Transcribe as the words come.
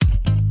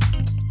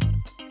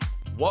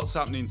What's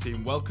happening,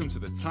 team? Welcome to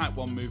the Type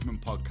 1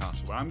 Movement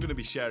Podcast, where I'm going to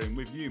be sharing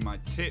with you my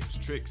tips,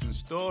 tricks, and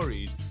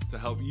stories to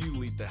help you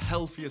lead the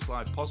healthiest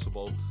life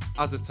possible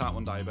as a Type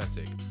 1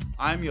 diabetic.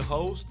 I'm your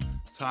host,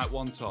 Type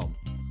 1 Tom.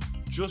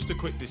 Just a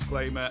quick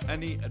disclaimer,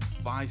 any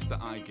advice that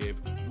I give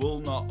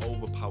will not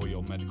overpower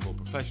your medical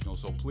professional,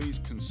 so please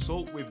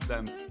consult with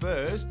them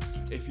first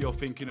if you're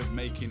thinking of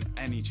making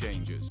any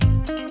changes.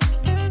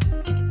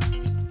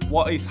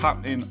 What is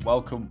happening?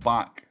 Welcome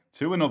back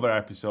to another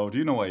episode.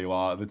 You know where you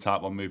are, the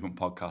Type 1 Movement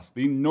Podcast,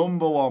 the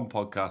number one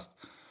podcast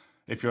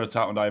if you're a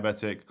Type 1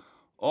 diabetic,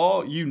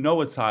 or you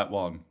know a Type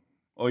 1,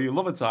 or you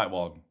love a Type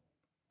 1,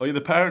 or you're the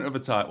parent of a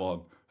Type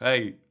 1.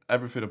 Hey,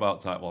 everything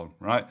about Type 1,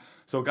 right?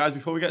 So guys,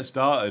 before we get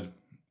started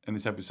in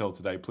this episode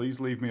today,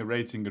 please leave me a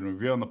rating and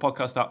review on the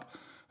podcast app,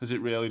 as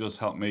it really does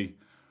help me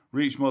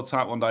reach more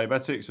Type 1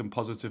 diabetics and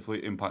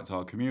positively impact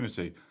our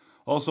community.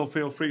 Also,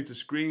 feel free to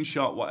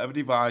screenshot whatever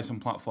device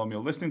and platform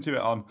you're listening to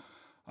it on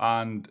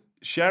and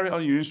share it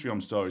on your Instagram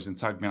stories and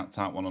tag me at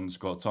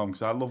Type1_Tom,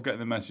 because I love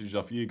getting the messages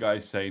off you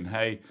guys saying,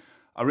 hey,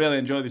 I really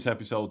enjoyed this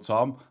episode,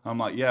 Tom. And I'm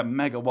like, yeah,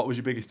 mega, what was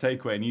your biggest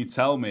takeaway? And you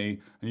tell me,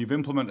 and you've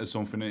implemented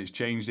something and it's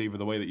changed either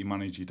the way that you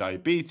manage your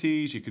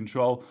diabetes, your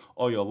control,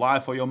 or your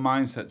life, or your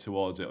mindset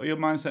towards it, or your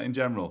mindset in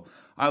general.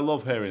 I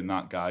love hearing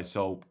that, guys,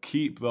 so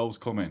keep those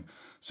coming.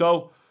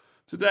 So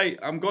today,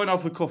 I'm going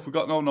off the cuff. We've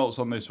got no notes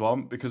on this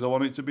one because I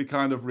want it to be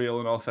kind of real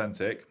and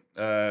authentic.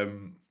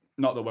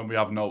 Not that when we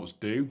have notes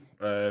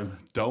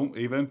don't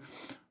even.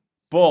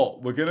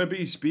 But we're going to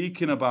be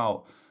speaking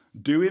about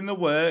doing the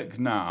work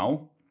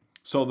now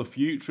so the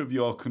future of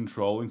your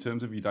control in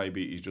terms of your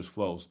diabetes just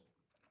flows.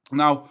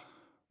 Now,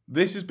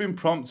 this has been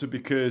prompted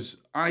because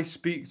I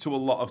speak to a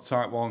lot of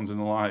Type 1s and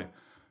they're like,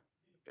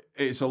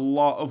 it's a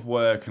lot of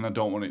work and I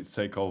don't want it to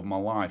take over my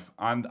life.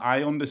 And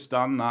I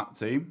understand that,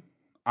 team.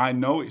 I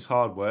know it's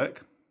hard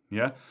work.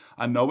 Yeah.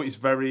 I know it's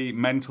very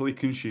mentally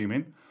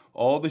consuming.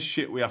 All the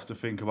shit we have to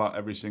think about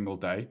every single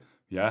day,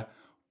 yeah?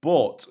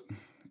 But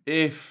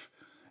if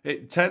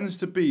it tends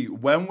to be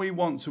when we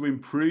want to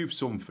improve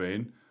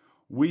something,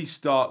 we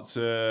start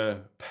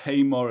to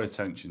pay more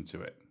attention to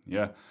it,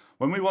 yeah?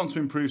 When we want to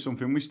improve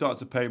something, we start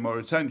to pay more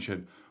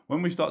attention.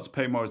 When we start to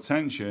pay more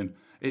attention,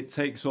 it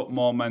takes up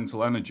more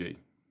mental energy,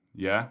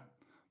 yeah?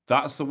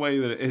 That's the way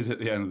that it is at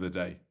the end of the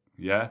day,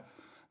 yeah?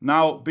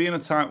 Now, being a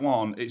Type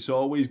 1, it's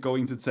always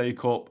going to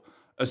take up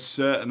a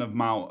certain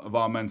amount of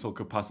our mental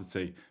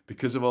capacity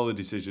because of all the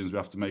decisions we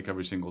have to make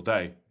every single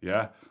day,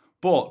 yeah?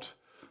 But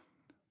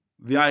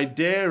the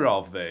idea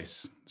of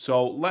this,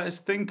 so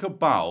let's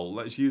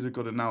use a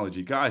good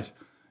analogy. Guys,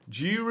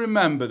 do you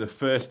remember the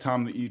first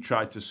time that you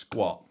tried to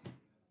squat?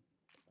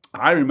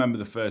 I remember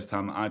the first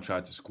time that I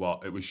tried to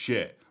squat. It was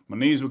shit. My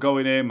knees were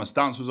going in, my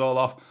stance was all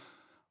off,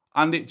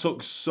 and it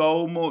took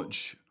so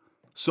much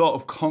sort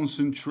of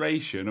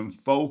concentration and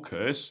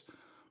focus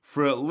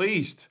for at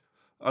least,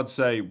 I'd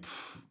say,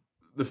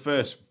 the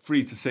first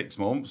 3 to 6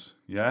 months,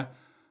 yeah,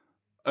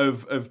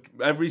 of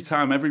every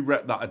time, every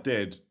rep that I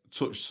did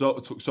took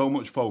so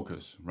much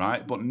focus,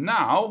 right? But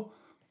now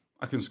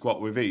I can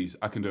squat with ease.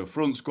 I can do a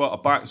front squat,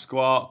 a back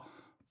squat,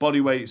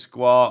 bodyweight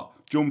squat,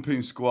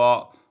 jumping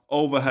squat,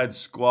 overhead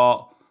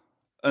squat,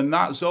 and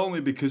that's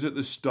only because at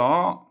the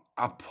start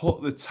I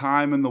put the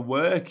time and the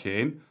work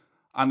in,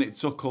 and it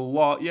took a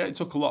lot. Yeah, it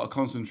took a lot of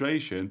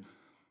concentration.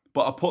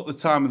 But I put the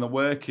time and the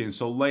work in,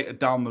 so later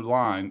down the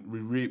line, we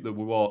reap the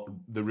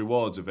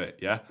rewards of it,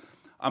 yeah?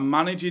 And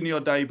managing your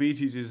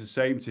diabetes is the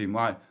same, team.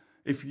 Like,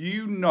 if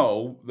you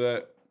know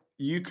that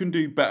you can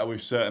do better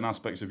with certain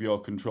aspects of your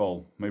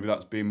control, maybe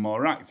that's being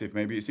more active,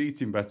 maybe it's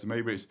eating better,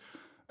 maybe it's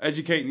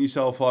educating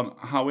yourself on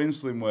how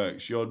insulin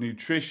works, your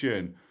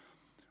nutrition,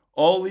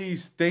 all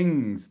these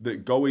things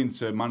that go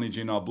into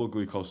managing our blood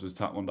glucose as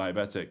Type 1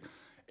 diabetic.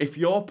 If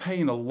you're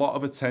paying a lot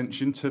of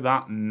attention to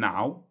that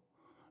now,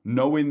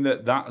 knowing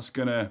that that's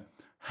going to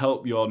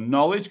help your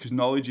knowledge, because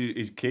knowledge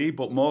is key,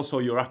 but more so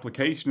your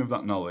application of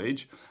that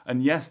knowledge.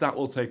 And yes, that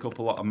will take up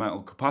a lot of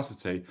mental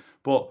capacity.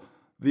 But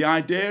the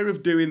idea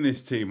of doing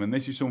this, team, and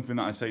this is something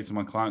that I say to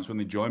my clients when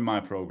they join my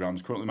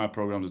programs. Currently, my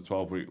programs are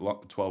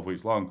 12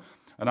 weeks long.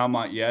 And I'm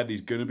like, yeah, there's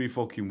going to be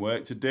fucking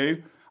work to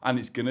do. And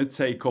it's going to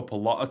take up a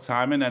lot of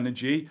time and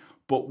energy.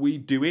 But we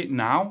do it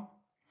now.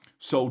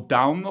 So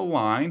down the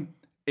line,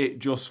 it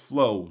just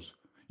flows.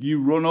 You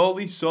run all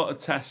these sort of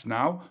tests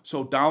now,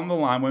 so down the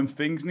line when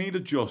things need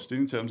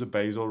adjusting in terms of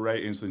basal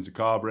rate, insulin to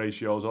carb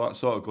ratios, all that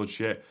sort of good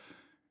shit,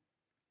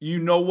 you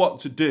know what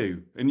to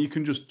do and you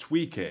can just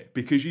tweak it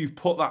because you've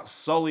put that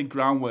solid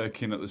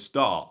groundwork in at the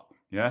start,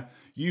 yeah?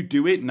 You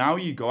do it now,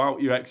 you go out,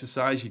 you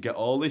exercise, you get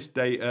all this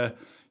data,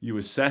 you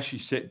assess, you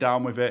sit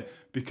down with it,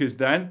 because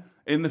then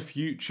in the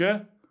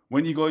future,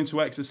 when you go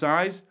into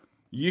exercise,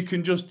 you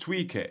can just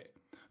tweak it.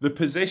 The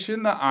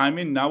position that I'm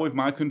in now with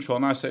my control,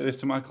 and I say this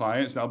to my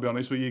clients, and I'll be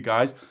honest with you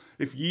guys,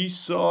 if you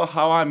saw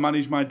how I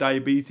manage my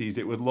diabetes,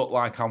 it would look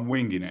like I'm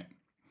winging it.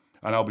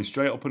 And I'll be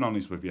straight up and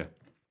honest with you.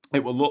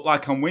 It will look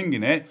like I'm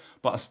winging it,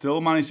 but I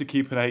still manage to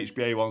keep an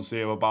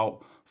HbA1c of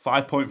about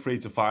 5.3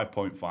 to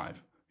 5.5.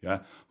 Yeah,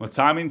 my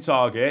timing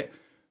target,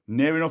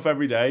 near enough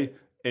every day,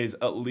 is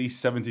at least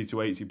 70 to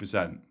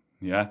 80%.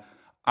 Yeah.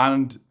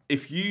 And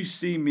if you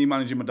see me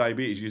managing my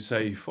diabetes, you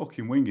say,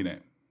 fucking winging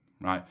it,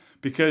 right?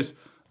 Because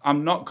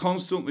I'm not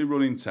constantly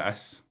running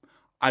tests.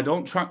 I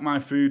don't track my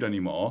food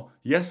anymore.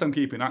 Yes, I'm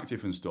keeping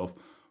active and stuff.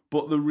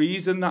 But the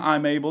reason that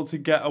I'm able to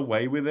get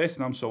away with this,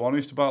 and I'm so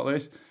honest about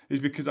this, is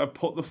because I've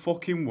put the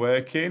fucking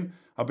work in.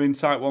 I've been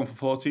type 1 for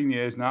 14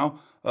 years now.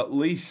 At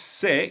least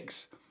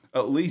six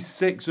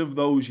of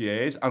those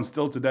years, and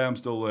still today I'm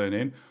still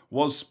learning,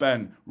 was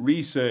spent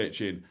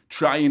researching,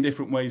 trying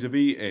different ways of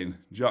eating.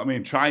 Do you know what I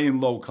mean? Trying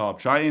low carb,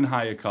 trying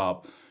higher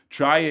carb,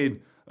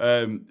 trying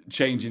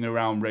changing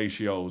around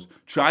ratios,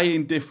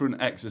 trying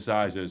different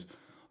exercises.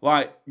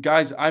 Like,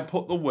 guys, I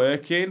put the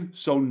work in,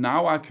 so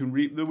now I can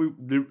reap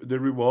the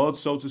rewards,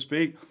 so to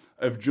speak,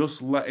 of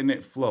just letting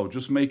it flow,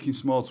 just making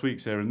small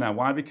tweaks here and there.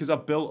 Why? Because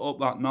I've built up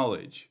that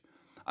knowledge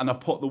and I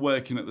put the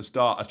work in at the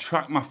start. I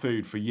tracked my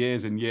food for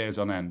years and years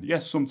on end.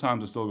 Yes,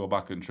 sometimes I still go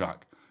back and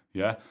track,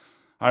 yeah?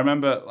 I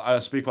remember, I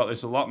speak about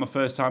this a lot, my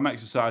first time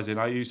exercising,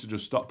 I used to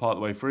just stop part of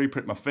the way through,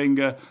 prick my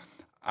finger.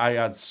 I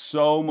had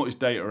so much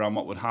data around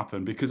what would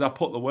happen because I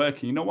put the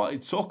work in. You know what?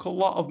 It took a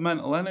lot of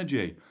mental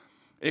energy.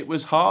 It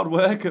was hard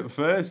work at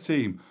first,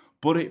 team,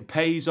 but it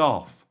pays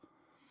off.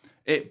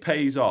 It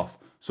pays off.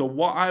 So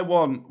what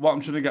I'm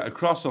trying to get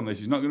across on this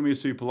is not going to be a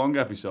super long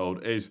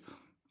episode, is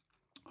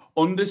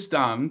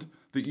understand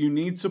that you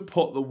need to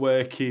put the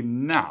work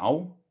in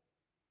now.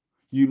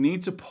 You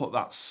need to put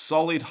that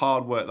solid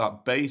hard work,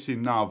 that base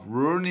in now of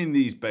running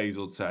these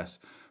basal tests,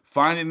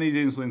 finding these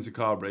insulin to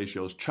carb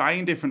ratios,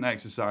 trying different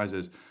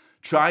exercises,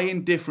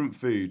 trying different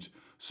foods.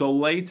 So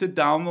later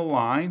down the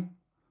line,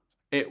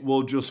 it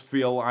will just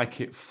feel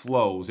like it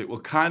flows. It will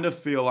kind of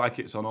feel like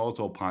it's on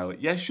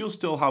autopilot. Yes, you'll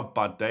still have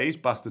bad days,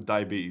 bastard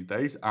diabetes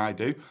days, I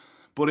do,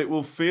 but it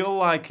will feel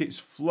like it's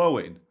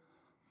flowing.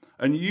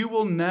 And you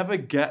will never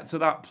get to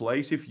that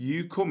place if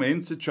you come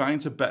into trying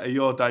to better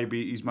your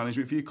diabetes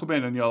management. If you come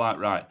in and you're like,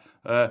 right,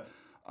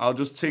 I'll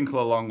just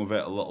tinkle along with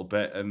it a little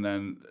bit and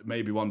then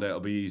maybe one day it'll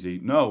be easy.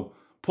 No,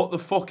 put the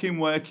fucking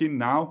work in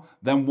now,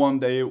 then one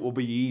day it will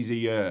be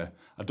easier.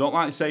 I don't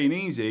like saying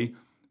easy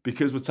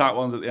because with type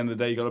 1s at the end of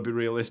the day, you got to be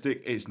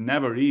realistic. It's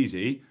never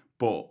easy,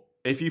 but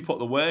if you put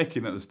the work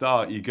in at the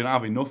start, you can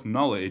have enough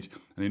knowledge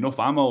and enough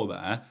ammo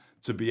there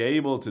to be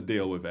able to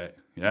deal with it,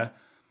 yeah?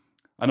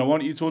 And I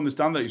want you to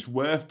understand that it's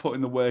worth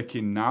putting the work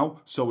in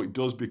now so it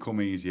does become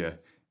easier.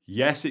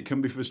 Yes, it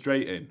can be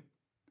frustrating,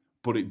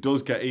 but it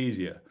does get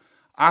easier.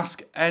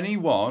 Ask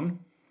anyone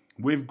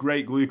with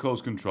great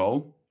glucose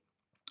control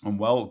and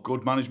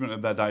good management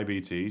of their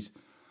diabetes,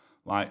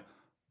 like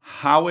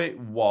how it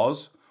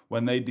was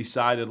when they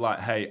decided like,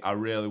 hey, I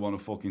really want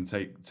to fucking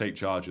take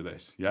charge of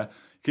this, yeah?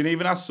 You can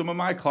even ask some of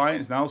my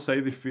clients now, say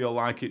they feel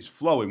like it's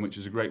flowing, which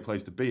is a great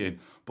place to be in,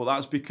 but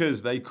that's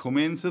because they come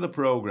into the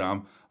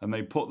program and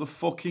they put the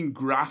fucking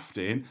graft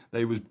in,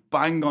 they was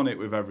bang on it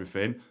with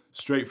everything,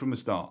 straight from the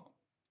start.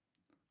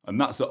 And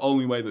that's the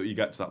only way that you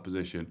get to that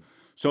position.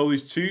 So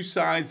there's two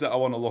sides that I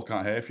want to look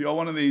at here. If you're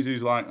one of these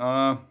who's like,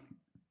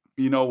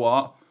 you know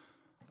what?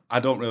 I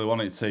don't really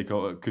want it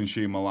to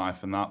consume my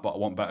life and that, but I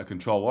want better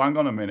control. Well, hang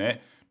on a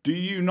minute. Do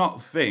you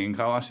not think,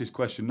 I'll ask this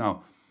question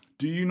now,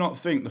 do you not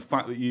think the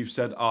fact that you've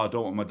said, I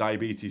don't want my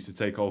diabetes to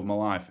take over my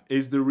life,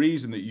 is the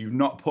reason that you've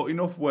not put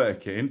enough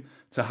work in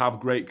to have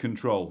great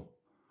control?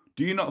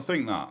 Do you not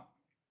think that?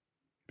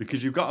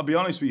 Because you've got to be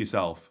honest with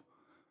yourself.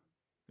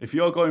 If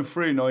you're going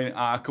through knowing,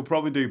 I could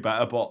probably do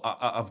better, but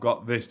I've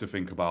got this to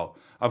think about.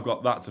 I've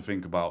got that to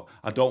think about.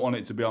 I don't want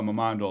it to be on my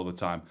mind all the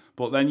time.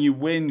 But then you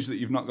whinge that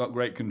you've not got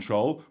great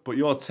control, but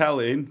you're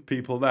telling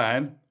people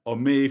then, or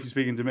me if you're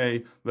speaking to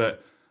me,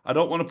 that I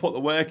don't want to put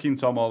the work in,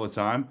 Tom, all the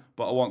time,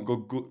 but I want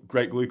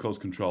great glucose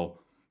control.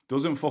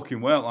 Doesn't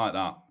fucking work like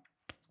that.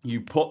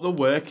 You put the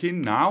work in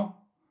now.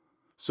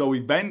 So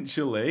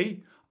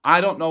eventually,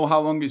 I don't know how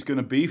long it's going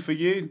to be for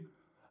you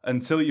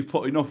until you've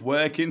put enough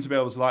work in to be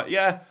able to like,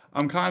 yeah,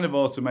 I'm kind of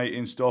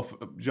automating stuff.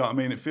 Do you know what I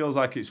mean? It feels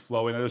like it's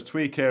flowing. I just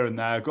tweak here and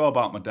there, go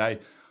about my day.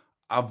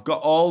 I've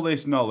got all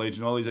this knowledge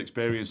and all these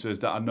experiences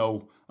that I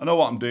know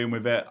what I'm doing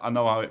with it. I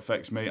know how it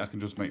affects me. I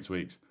can just make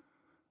tweaks.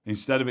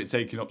 Instead of it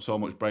taking up so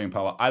much brain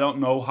power. I don't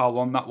know how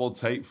long that will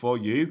take for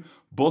you,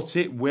 but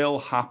it will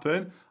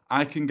happen.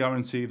 I can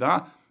guarantee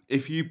that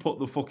if you put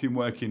the fucking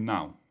work in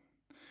now.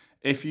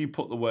 If you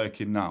put the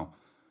work in now.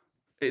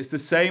 It's the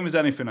same as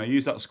anything. I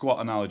use that squat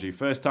analogy.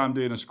 First time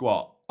doing a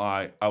squat,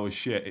 I was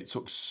shit. It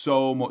took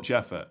so much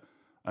effort.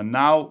 And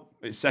now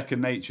it's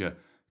second nature.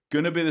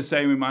 Gonna be the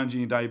same with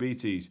managing your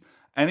diabetes.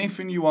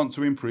 Anything you want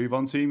to improve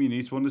on, team, you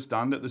need to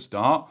understand at the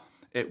start,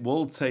 it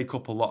will take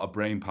up a lot of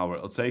brain power.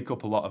 It'll take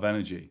up a lot of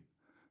energy.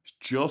 It's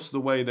just the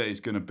way that it's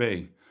going to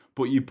be.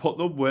 But you put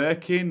the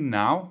work in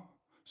now,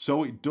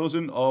 so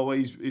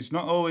it's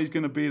not always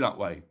going to be that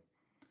way.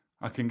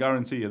 I can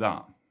guarantee you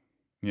that.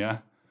 Yeah?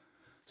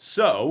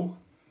 So,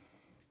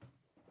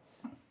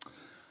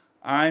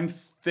 I'm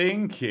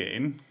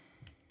thinking,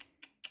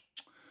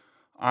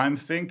 I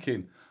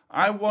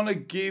want to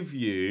give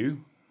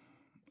you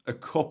a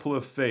couple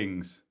of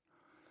things.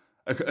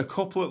 a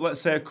couple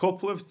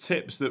of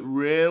tips that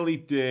really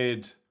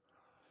did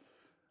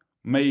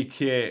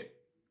make it,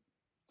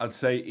 I'd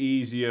say,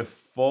 easier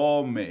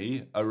for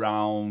me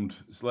around,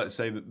 so let's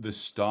say, the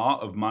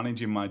start of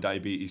managing my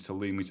diabetes to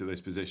lead me to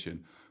this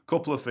position.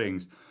 Couple of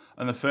things.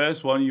 And the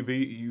first one,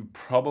 you've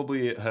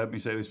probably heard me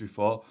say this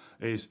before,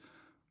 is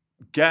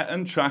get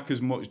and track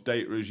as much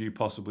data as you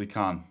possibly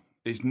can.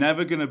 It's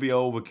never going to be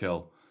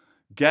overkill.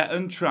 Get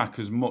and track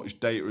as much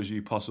data as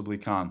you possibly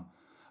can.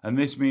 And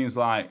this means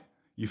like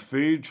your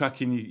food,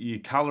 tracking your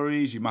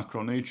calories, your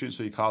macronutrients,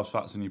 so your carbs,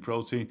 fats, and your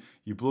protein,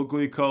 your blood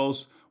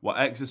glucose, what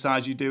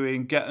exercise you're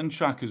doing. Get and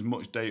track as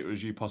much data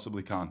as you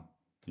possibly can.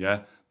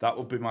 Yeah, that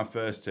would be my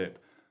first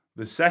tip.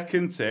 The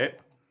second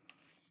tip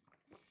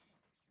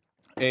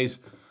is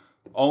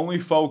only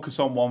focus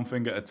on one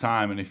thing at a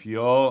time. And if you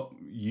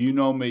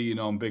know me, you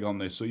know I'm big on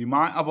this. So you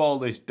might have all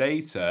this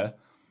data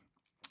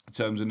in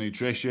terms of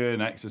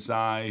nutrition,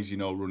 exercise,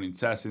 running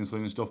tests,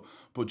 insulin and stuff,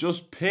 but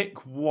just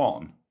pick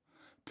one.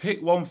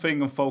 Pick one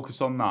thing and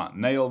focus on that.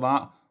 Nail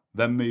that,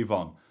 then move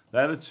on.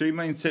 They're the two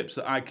main tips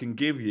that I can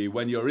give you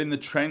when you're in the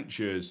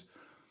trenches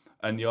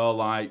and you're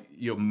like,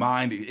 your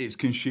mind, it's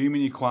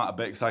consuming you quite a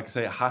bit. Because like I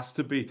say, it has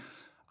to be.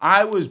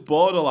 I was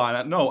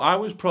borderline. No, I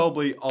was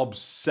probably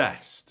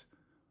obsessed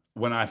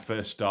when I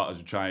first started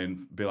to try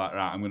and be like,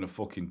 right, I'm going to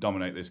fucking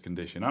dominate this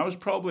condition. I was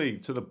probably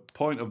to the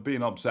point of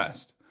being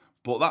obsessed,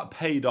 but that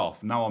paid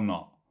off. Now I'm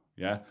not.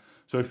 Yeah.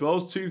 So if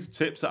those two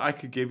tips that I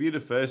could give you, the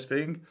first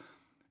thing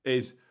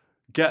is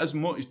get as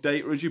much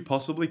data as you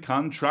possibly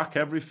can, track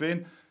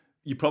everything.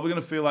 You're probably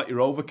going to feel like you're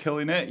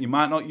overkilling it. You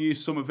might not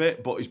use some of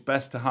it, but it's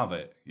best to have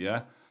it.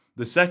 Yeah.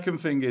 The second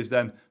thing is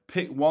then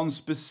pick one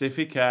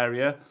specific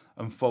area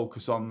and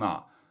focus on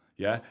that.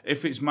 Yeah.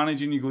 If it's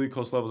managing your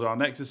glucose levels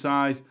around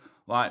exercise,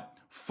 like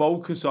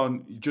focus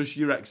on just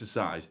your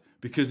exercise,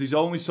 because there's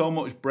only so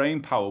much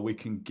brain power we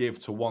can give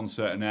to one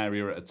certain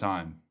area at a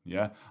time.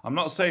 Yeah. I'm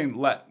not saying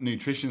let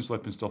nutrition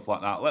slip and stuff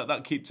like that. Let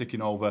that keep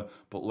ticking over,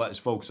 but let's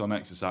focus on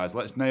exercise.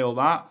 Let's nail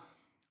that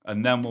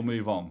and then we'll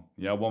move on.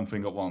 Yeah. One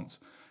thing at once.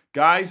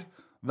 Guys,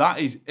 that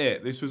is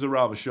it. This was a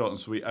rather short and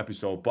sweet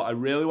episode, but I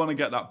really want to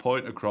get that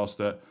point across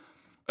that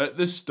at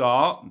the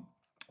start,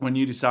 when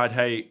you decide,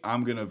 hey,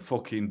 I'm going to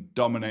fucking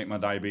dominate my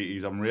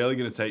diabetes, I'm really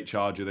going to take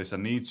charge of this, I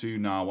need to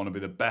now, I want to be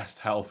the best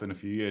health in a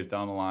few years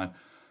down the line,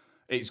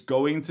 it's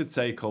going to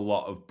take a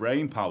lot of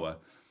brain power.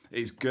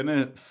 It's going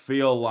to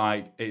feel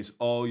like it's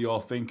all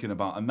you're thinking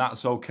about, and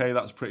that's okay,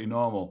 that's pretty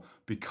normal,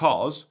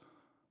 because,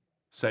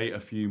 say, a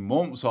few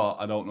months, or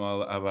I don't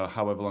know,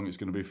 however long it's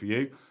going to be for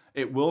you,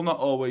 it will not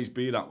always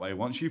be that way.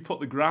 Once you put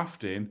the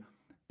graft in,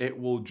 it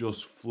will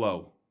just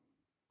flow,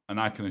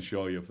 and I can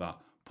assure you of that.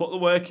 Put the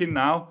work in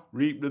now,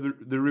 reap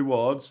the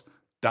rewards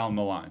down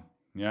the line.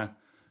 Yeah.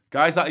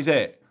 Guys, that is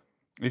it.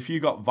 If you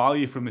got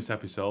value from this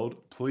episode,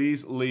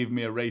 please leave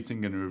me a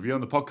rating and a review on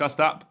the podcast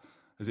app,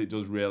 as it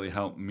does really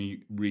help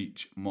me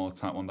reach more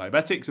type 1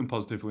 diabetics and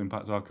positively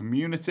impact our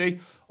community.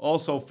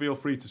 Also, feel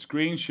free to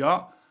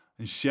screenshot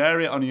and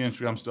share it on your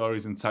Instagram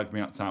stories and tag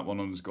me at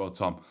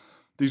type1_Tom.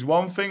 There's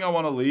one thing I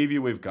want to leave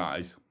you with,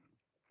 guys,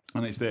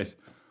 and it's this.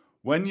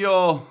 When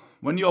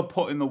you're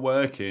putting the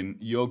work in,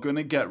 you're going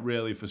to get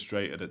really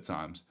frustrated at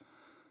times.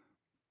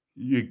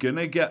 You're going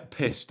to get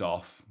pissed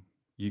off.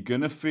 You're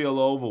going to feel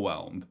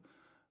overwhelmed.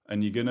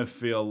 And you're going to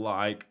feel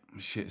like,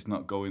 shit's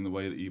not going the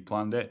way that you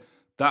planned it.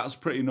 That's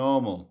pretty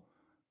normal.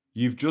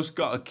 You've just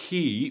got to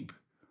keep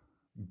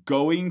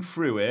going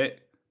through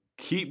it.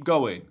 Keep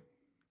going.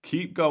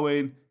 Keep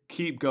going.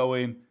 Keep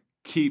going.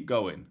 Keep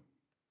going.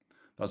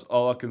 That's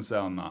all I can say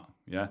on that.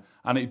 Yeah.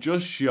 And it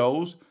just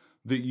shows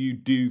that you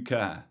do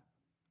care.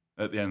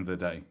 At the end of the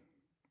day.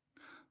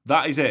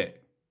 That is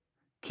it.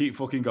 Keep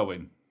fucking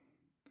going.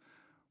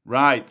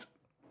 Right.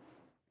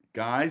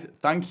 Guys,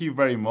 thank you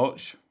very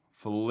much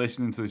for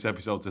listening to this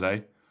episode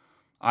today.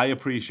 I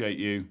appreciate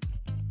you.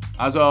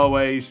 As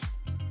always,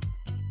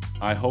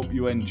 I hope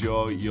you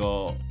enjoy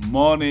your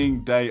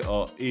morning, day,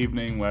 or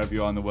evening, wherever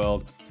you are in the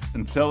world.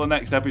 Until the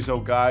next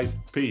episode, guys,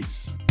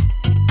 peace.